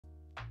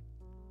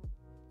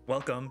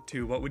Welcome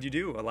to What Would You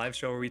Do, a live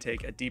show where we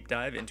take a deep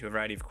dive into a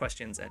variety of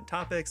questions and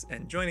topics.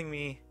 And joining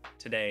me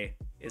today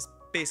is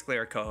basically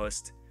our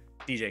co-host,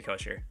 DJ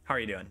Kosher. How are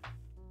you doing?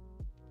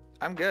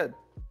 I'm good.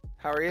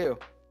 How are you?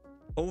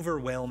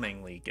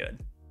 Overwhelmingly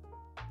good.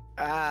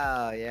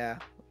 Ah, yeah.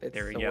 It's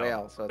There we a go.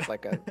 whale, so it's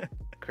like a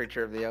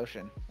creature of the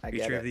ocean. I get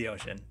Creature it. of the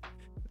ocean.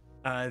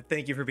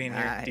 Thank you for being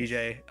Nice. here,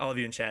 DJ. All of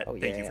you in chat, Oh,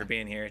 thank you yeah. for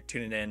being here,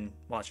 tuning in,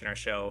 watching our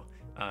show,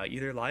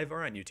 either live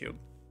or on YouTube.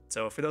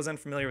 So for those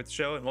unfamiliar with the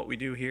show and what we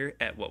do here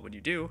at What Would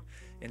You Do,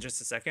 in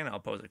just a second, I'll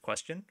pose a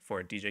question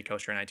for DJ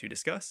Kosher and I to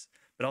discuss,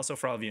 but also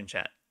for all of you in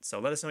chat. So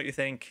let us know what you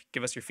think,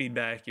 give us your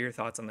feedback, your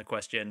thoughts on the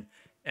question,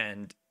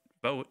 and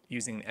vote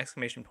using the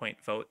exclamation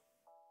point vote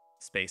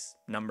space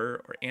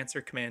number or answer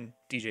command.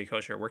 DJ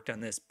Kosher worked on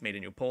this, made a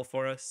new poll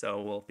for us,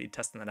 so we'll be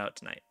testing that out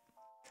tonight.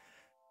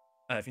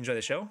 If you enjoy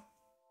the show,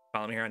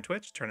 follow me here on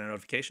Twitch, turn on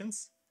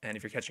notifications, and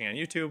if you're catching on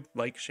YouTube,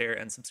 like, share,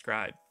 and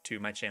subscribe to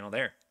my channel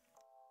there.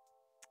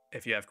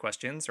 If you have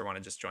questions or want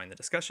to just join the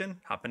discussion,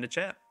 hop into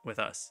chat with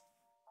us.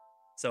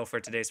 So for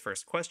today's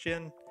first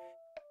question,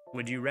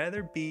 would you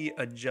rather be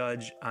a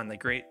judge on the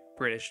Great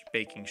British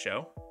Baking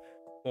Show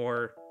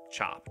or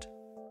Chopped?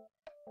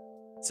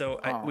 So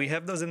we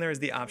have those in there as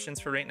the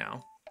options for right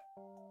now,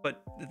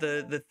 but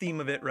the theme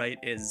of it, right,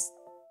 is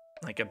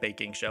like a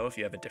baking show. If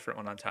you have a different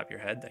one on top of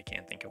your head, I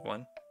can't think of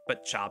one.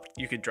 But Chopped,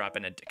 you could drop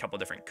in a couple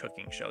different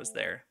cooking shows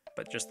there.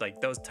 But just like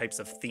those types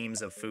of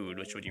themes of food,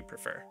 which would you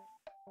prefer?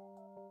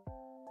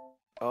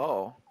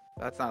 Oh,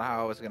 that's not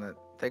how I was going to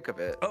think of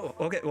it. Oh,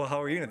 okay. Well,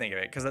 how are you going to think of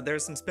it? Because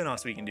there's some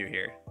spin-offs we can do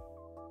here.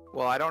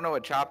 Well, I don't know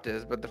what Chopped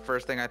is, but the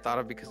first thing I thought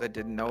of, because I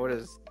didn't know it,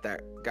 is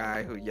that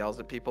guy who yells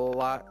at people a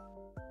lot.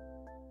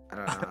 I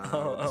don't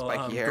know.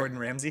 Spiky hair. Gordon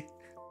Ramsay?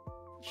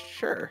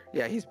 Sure.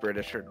 Yeah, he's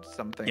British or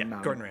something.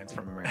 Yeah, Gordon Ramsay.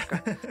 From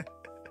America.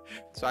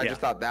 So I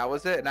just thought that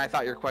was it. And I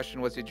thought your question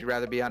was, would you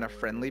rather be on a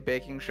friendly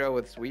baking show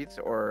with sweets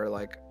or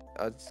like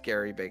a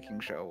scary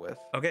baking show with...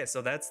 Okay,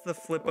 so that's the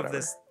flip of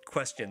this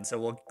question.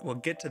 So we'll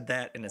get to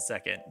that in a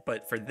second.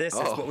 But for this,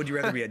 it's what would you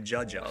rather be a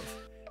judge of,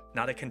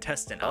 not a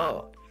contestant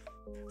on.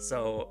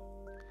 So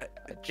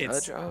a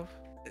judge of?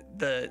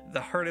 The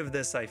heart of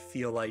this, I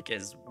feel like,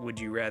 is would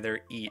you rather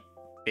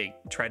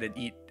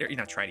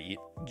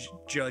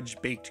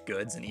judge baked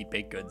goods and eat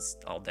baked goods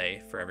all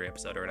day for every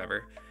episode or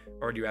whatever,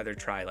 or would you rather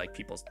try like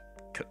people's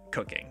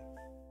cooking?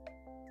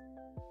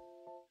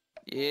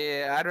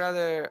 Yeah, I'd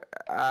rather,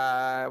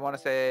 I want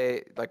to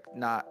say like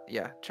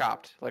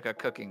Chopped, like a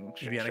cooking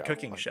show. You'd be on a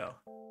cooking show.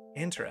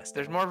 Interesting.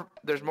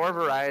 There's more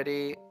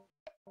variety.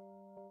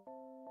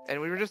 And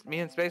me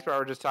and Spacebar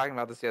were just talking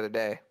about this the other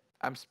day.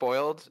 I'm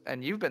spoiled,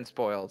 and you've been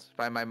spoiled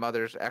by my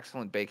mother's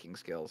excellent baking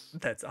skills.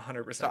 That's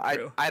 100% so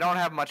true. I don't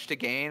have much to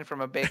gain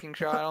from a baking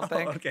show, I don't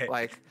think. Okay.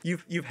 Like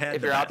you've had.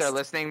 If you're out there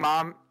listening,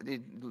 Mom,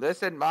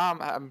 listen,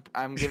 Mom,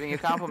 I'm giving you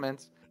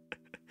compliments.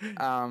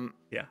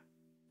 Yeah.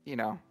 You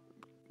know,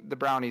 the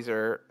brownies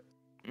are,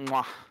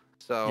 mwah.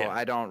 So yeah.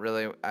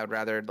 I'd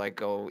rather like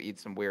go eat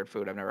some weird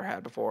food I've never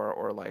had before,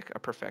 or like a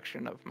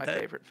perfection of my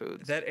favorite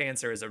foods. That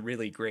answer is a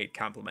really great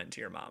compliment to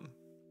your mom.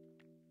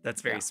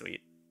 That's very sweet.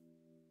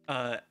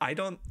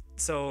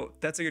 So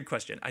that's a good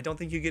question. I don't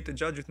think you get to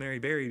judge with Mary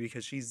Berry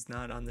because she's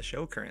not on the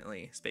show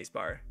currently,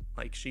 Spacebar.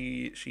 Like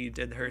she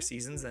did her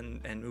seasons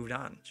and moved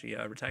on. She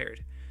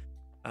retired.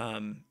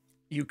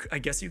 I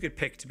guess you could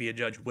pick to be a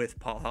judge with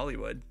Paul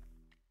Hollywood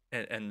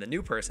and the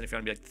new person if you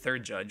want to be like the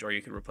third judge, or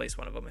you could replace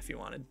one of them if you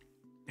wanted.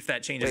 If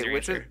that changes your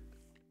answer.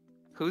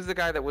 Who's the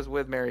guy that was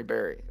with Mary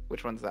Berry?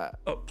 Which one's that?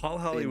 Oh, Paul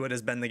Hollywood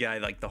has been the guy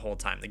like the whole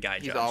time, the guy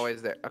judge. He's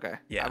always there. Okay.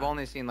 Yeah. I've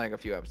only seen like a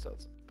few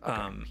episodes.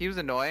 Okay. He was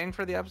annoying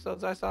for the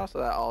episodes I saw, so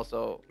that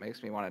also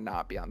makes me want to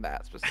not be on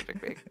that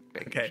specific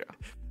baking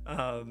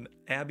show.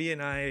 Abby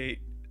and I,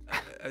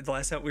 the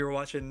last time we were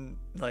watching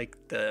like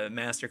the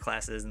master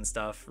classes and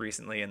stuff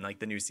recently, and like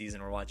the new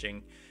season we're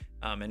watching,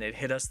 and it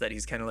hit us that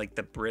he's kind of like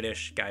the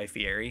British Guy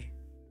Fieri.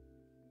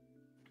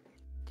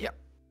 Yep.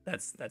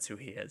 That's who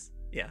he is.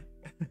 Yeah.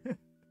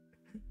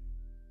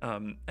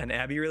 And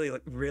Abby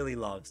really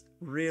loves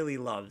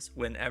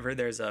whenever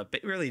there's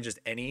really just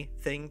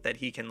anything that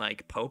he can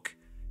like poke,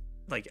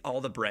 like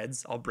all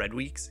bread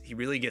weeks, he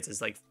really gets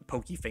his like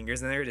pokey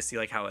fingers in there to see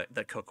like how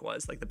the cook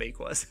was, like the bake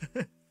was.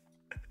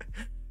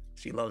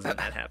 She loves when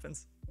that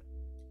happens.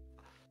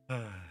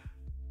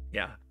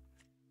 Yeah.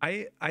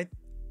 I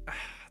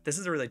this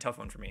is a really tough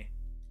one for me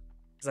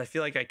because I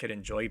feel like I could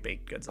enjoy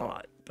baked goods a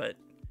lot, but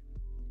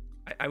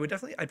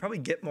I'd probably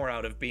get more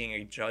out of being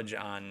a judge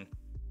on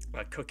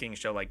a cooking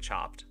show like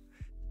Chopped.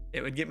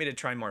 It would get me to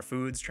try more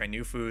foods, try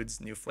new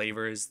foods, new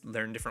flavors,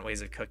 learn different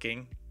ways of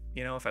cooking,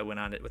 you know, if I went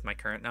on it with my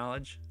current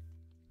knowledge.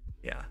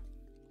 Yeah.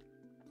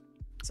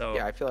 So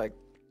yeah, I feel like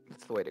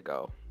that's the way to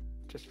go,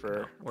 just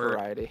for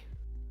variety.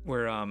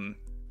 We're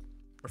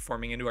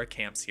forming into our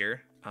camps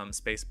here.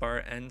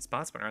 Spacebar and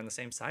Spotsman are on the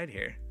same side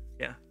here.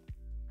 Yeah.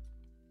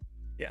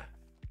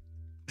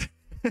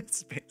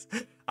 Space.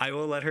 I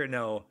will let her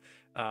know,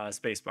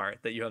 Spacebar,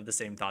 that you have the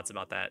same thoughts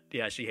about that.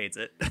 Yeah, she hates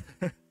it.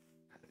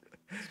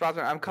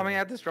 Spotsman, I'm coming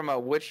at this from a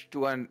which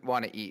do I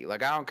want to eat?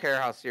 Like, I don't care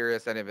how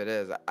serious any of it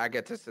is. I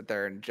get to sit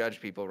there and judge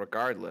people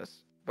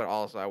regardless, but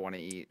also I want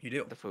to eat You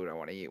do. the food I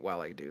want to eat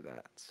while I do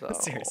that. So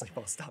Seriously,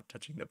 Paul, stop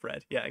touching the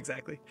bread. Yeah,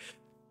 exactly.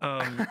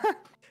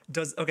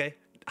 Okay,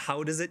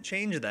 how does it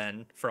change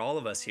then for all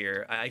of us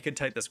here? I could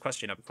type this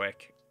question up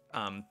quick.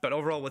 But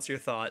overall, what's your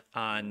thought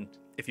on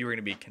if you were going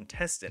to be a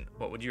contestant?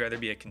 What would you rather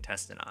be a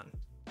contestant on?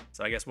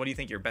 So I guess, what do you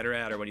think you're better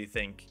at, or what do you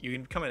think you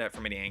can come at it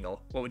from any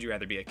angle? What would you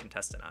rather be a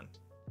contestant on,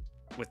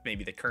 with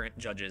maybe the current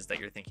judges that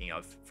you're thinking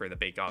of for the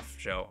Bake Off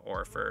show,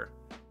 or for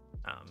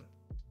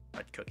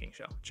a cooking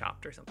show,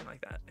 Chopped or something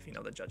like that? If you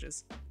know the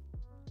judges,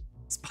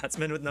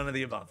 Spotsman with none of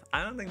the above.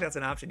 I don't think that's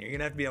an option. You're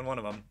gonna have to be on one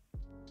of them.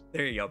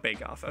 There you go,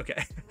 Bake Off.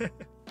 Okay.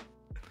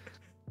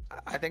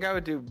 I think I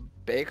would do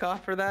Bake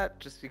Off for that,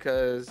 just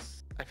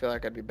because I feel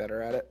like I'd be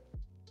better at it.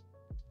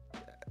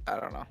 I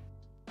don't know.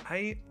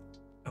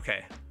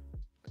 Okay.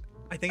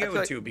 I think I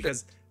would too,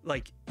 because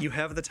like, you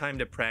have the time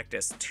to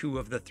practice 2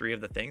 of the 3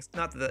 of the things.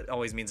 Not that that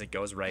always means it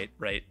goes right?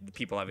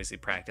 People obviously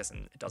practice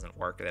and it doesn't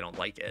work, or they don't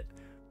like it.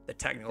 The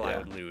technical, I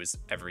would lose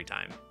every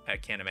time. I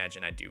can't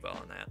imagine I'd do well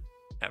on that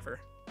ever.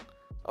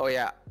 Oh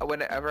yeah,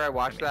 whenever I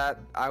watch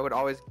that, I would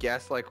always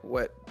guess like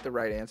what the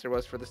right answer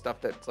was for the stuff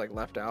that's like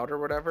left out or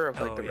whatever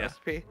of like the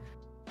recipe.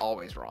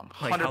 Always wrong,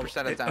 100%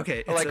 of the time.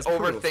 Okay, like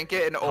overthink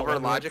it and over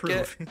logic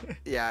it. it.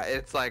 Yeah,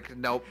 it's like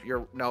nope,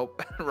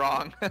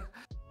 wrong.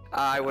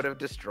 I would have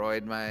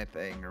destroyed my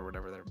thing or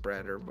whatever, their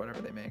bread or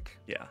whatever they make.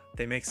 Yeah,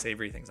 they make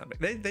savory things on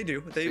it. They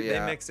do. They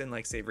mix in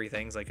like savory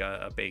things, like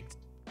a baked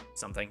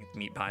something,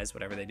 meat pies,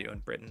 whatever they do in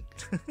Britain.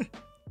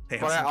 They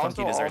have some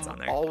funky desserts on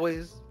there.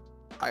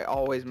 I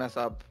always mess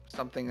up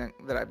something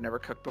that I've never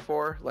cooked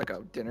before, like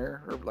a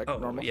dinner or like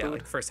normal food.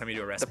 Like first time you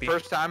do a recipe. The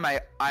first time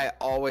I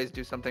always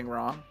do something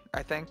wrong,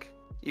 I think,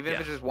 even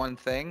if it's just one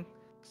thing.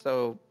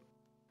 So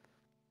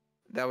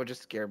that would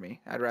just scare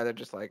me. I'd rather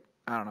just like,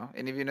 I don't know.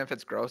 And even if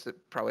it's gross, it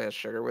probably has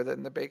sugar with it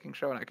in the baking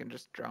show, and I can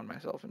just drown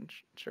myself in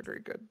sugary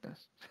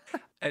goodness.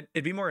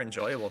 It'd be more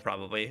enjoyable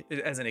probably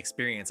as an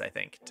experience, I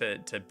think,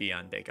 to be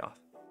on Bake Off.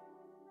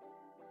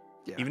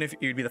 Yeah. Even if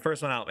you'd be the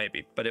first one out,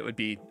 maybe, but it would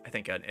be, I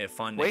think, a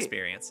fun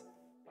experience.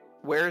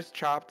 Where does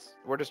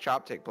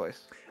Chopped take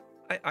place?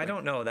 I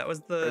don't know. That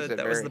was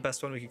the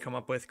best one we could come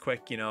up with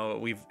quick. You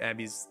know,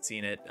 Abby's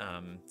seen it,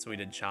 so we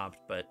did Chopped,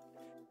 but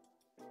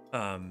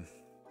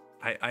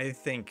I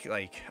think,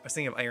 like, I was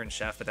thinking of Iron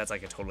Chef, but that's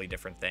like a totally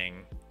different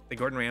thing. The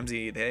Gordon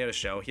Ramsay, he had a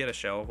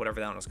show,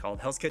 whatever that one was called,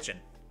 Hell's Kitchen.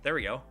 There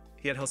we go.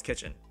 He had Hell's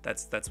Kitchen.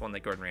 That's one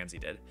that Gordon Ramsay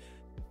did.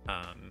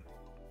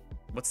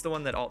 What's the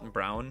one that Alton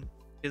Brown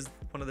is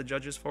one of the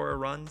judges for, or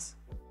runs?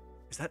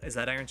 Is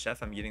that Iron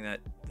Chef? I'm getting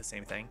that the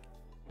same thing.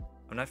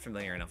 I'm not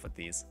familiar enough with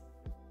these.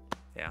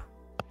 Yeah.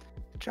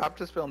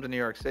 Chopped is filmed in New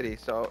York City,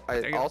 so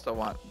I also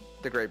want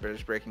the Great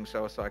British Baking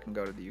Show so I can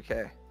go to the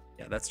UK.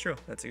 Yeah, that's true.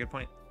 That's a good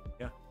point.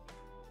 Yeah.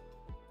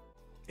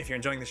 If you're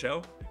enjoying the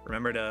show,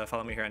 remember to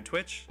follow me here on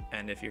Twitch,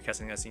 and if you're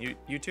catching us on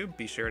YouTube,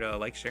 be sure to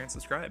like, share, and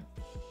subscribe.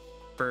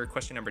 For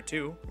question number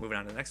 2, moving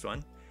on to the next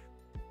one,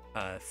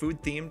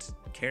 food themed,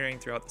 carrying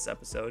throughout this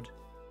episode.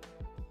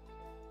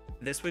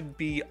 This would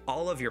be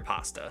all of your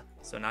pasta,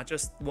 so not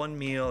just one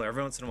meal or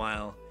every once in a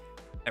while.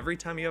 Every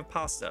time you have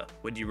pasta,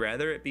 would you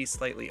rather it be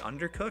slightly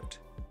undercooked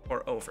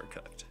or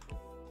overcooked?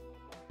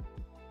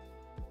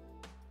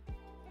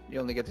 You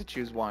only get to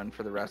choose one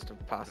for the rest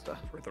of pasta.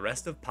 For the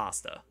rest of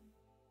pasta.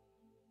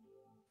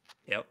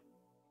 Yep.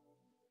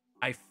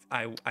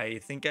 I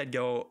think I'd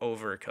go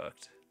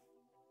overcooked.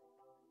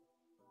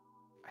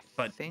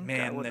 But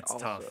man, that's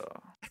tough.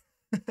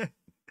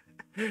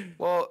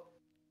 Well,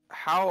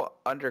 how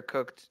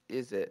undercooked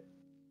is it?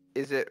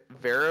 Is it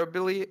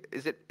variably?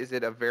 Is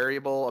it a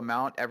variable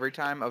amount every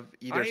time of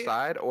either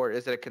side, or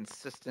is it a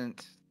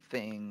consistent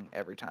thing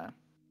every time?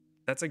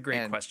 That's a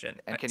great question.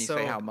 And can you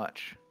say how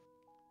much?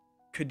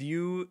 Could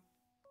you?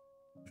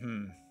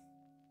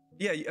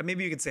 Yeah,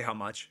 maybe you could say how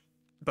much,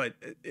 but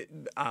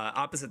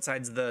opposite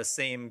sides of the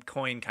same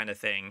coin kind of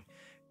thing.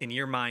 In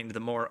your mind,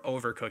 the more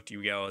overcooked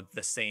you go,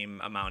 the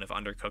same amount of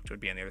undercooked would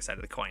be on the other side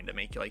of the coin to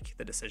make like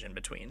the decision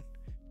between.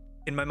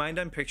 In my mind,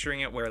 I'm picturing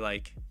it where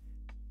like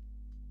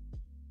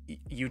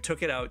you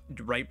took it out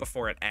right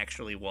before it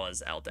actually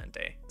was al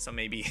dente. So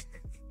maybe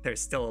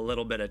there's still a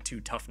little bit of too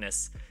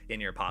toughness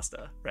in your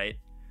pasta, right?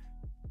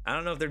 I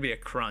don't know if there'd be a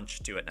crunch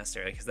to it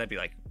necessarily, because that'd be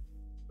like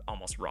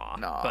almost raw.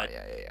 No, but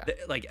yeah.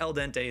 Like al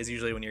dente is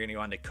usually when you're going to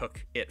go on to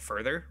cook it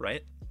further,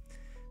 right?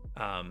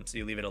 So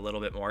you leave it a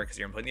little bit more because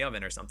you're gonna put it in the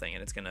oven or something,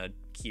 and it's gonna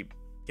keep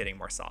getting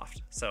more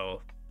soft.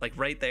 So like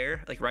right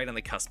there, like right on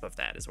the cusp of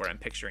that is where I'm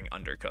picturing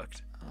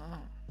undercooked. Oh.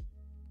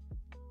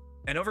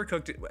 And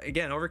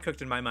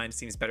overcooked in my mind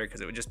seems better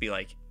because it would just be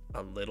like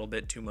a little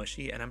bit too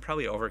mushy, and I'm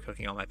probably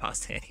overcooking all my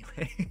pasta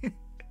anyway.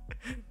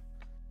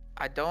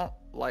 I don't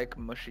like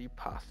mushy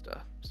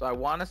pasta, so I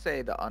want to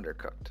say the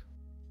undercooked.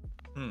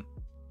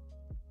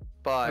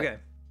 But okay.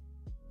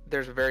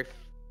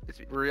 It's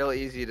real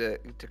easy to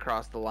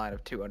cross the line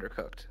of too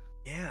undercooked.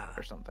 Yeah.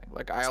 Or something.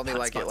 Like I only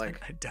like it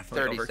like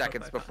 30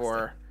 seconds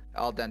before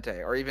al dente,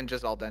 or even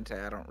just al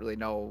dente. I don't really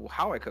know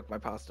how I cook my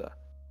pasta.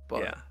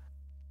 but Yeah.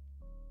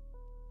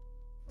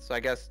 so I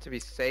guess to be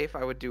safe,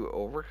 I would do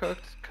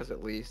overcooked because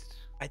at least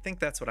I think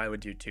that's what I would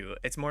do too.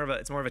 It's more of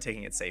a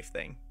taking it safe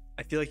thing.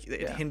 I feel like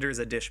it yeah. hinders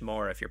a dish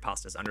more if your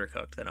pasta's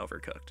undercooked than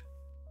overcooked.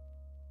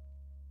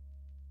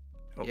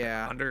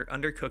 Yeah.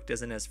 Undercooked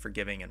isn't as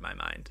forgiving in my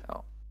mind.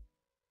 Oh.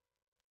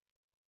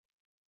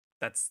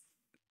 That's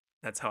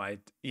how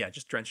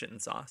just drench it in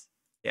sauce.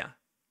 Yeah.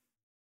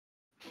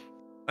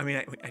 I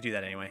mean, I do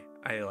that anyway.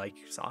 I like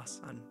sauce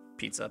on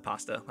pizza,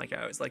 pasta. Like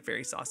I always like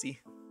very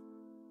saucy.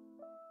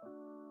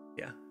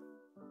 Yeah.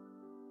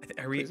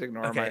 Are we? Please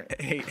ignore Okay. my.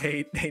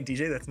 Hey,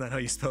 DJ. That's not how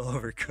you spell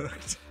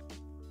overcooked.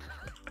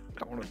 I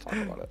don't want to talk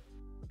about it.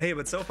 Hey,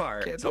 but so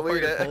far Can't your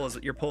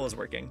delete your poll is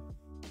working.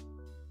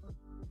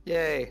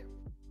 Yay.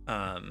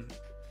 Man,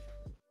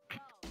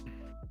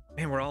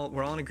 we're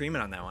all in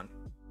agreement on that one.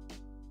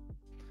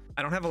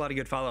 I don't have a lot of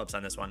good follow-ups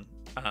on this one.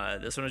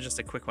 This one was just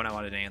a quick one I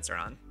wanted to answer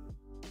on.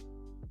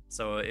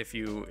 So if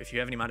you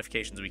have any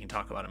modifications, we can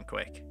talk about them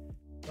quick.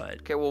 But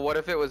okay, well, what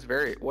if it was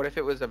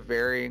a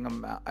varying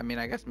amount? I mean,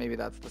 I guess maybe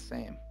that's the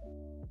same.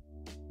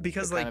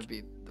 Because like,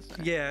 be the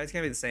same. Yeah, it's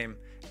gonna be the same.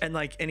 And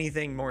like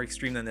anything more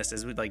extreme than this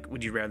is like,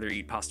 would you rather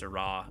eat pasta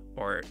raw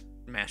or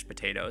mashed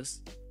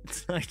potatoes?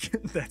 Like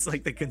that's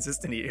like the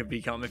consistency it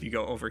become if you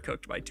go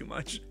overcooked by too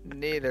much.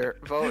 Neither.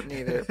 Vote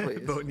neither, please.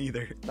 Vote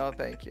neither. No,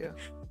 thank you.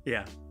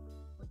 Yeah.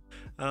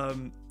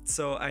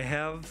 So I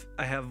have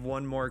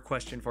one more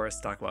question for us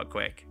to talk about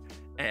quick,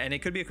 and it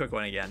could be a quick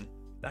one again.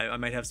 I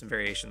might have some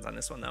variations on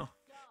this one though.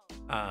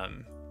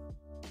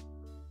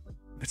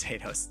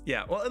 Potatoes.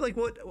 Yeah. Well, like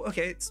what?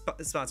 Okay,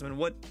 Spotsman.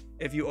 What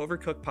if you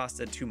overcook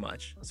pasta too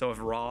much? So if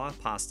raw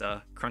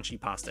pasta,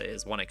 crunchy pasta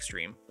is one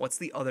extreme, what's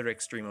the other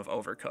extreme of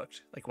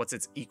overcooked? Like what's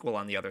its equal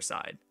on the other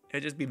side?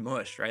 It'd just be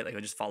mush, right? Like it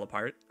would just fall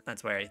apart.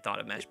 That's why I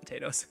thought of mashed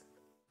potatoes.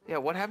 Yeah.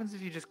 What happens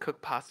if you just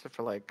cook pasta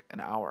for like an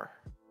hour?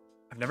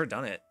 I've never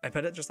done it. I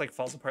bet it just like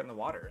falls apart in the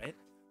water, right?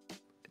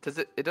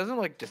 It doesn't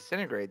like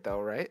disintegrate though,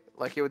 right?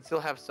 Like it would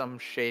still have some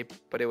shape,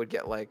 but it would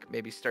get like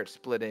maybe start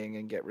splitting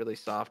and get really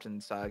soft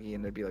and soggy,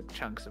 and there'd be like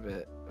chunks of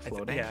it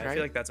floating. Right? I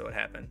feel like that's what would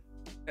happen.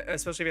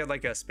 Especially if you had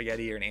like a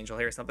spaghetti or an angel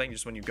hair or something,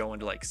 just when you go in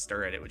to like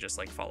stir it, it would just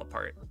like fall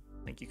apart.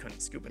 I think you couldn't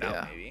scoop it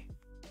out maybe.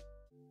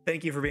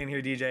 Thank you for being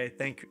here, DJ.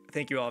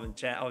 Thank you all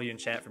of you in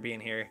chat for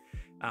being here.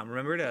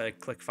 Remember to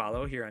click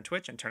follow here on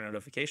Twitch and turn on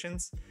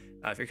notifications.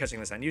 If you're catching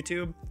this on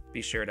YouTube,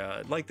 be sure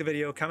to like the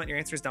video, comment your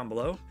answers down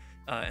below,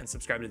 and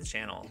subscribe to the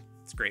channel.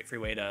 It's a great free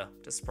way to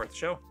support the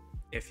show.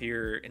 If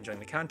you're enjoying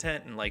the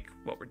content and like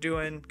what we're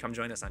doing, come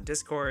join us on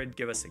Discord,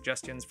 give us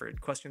suggestions for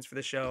questions for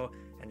the show,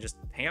 and just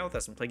hang out with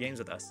us and play games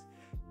with us.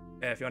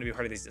 If you want to be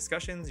part of these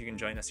discussions, you can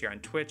join us here on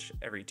Twitch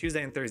every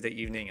Tuesday and Thursday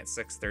evening at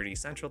 6:30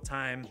 Central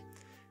Time.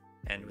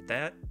 And with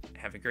that,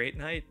 have a great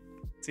night.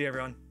 See you,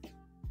 everyone.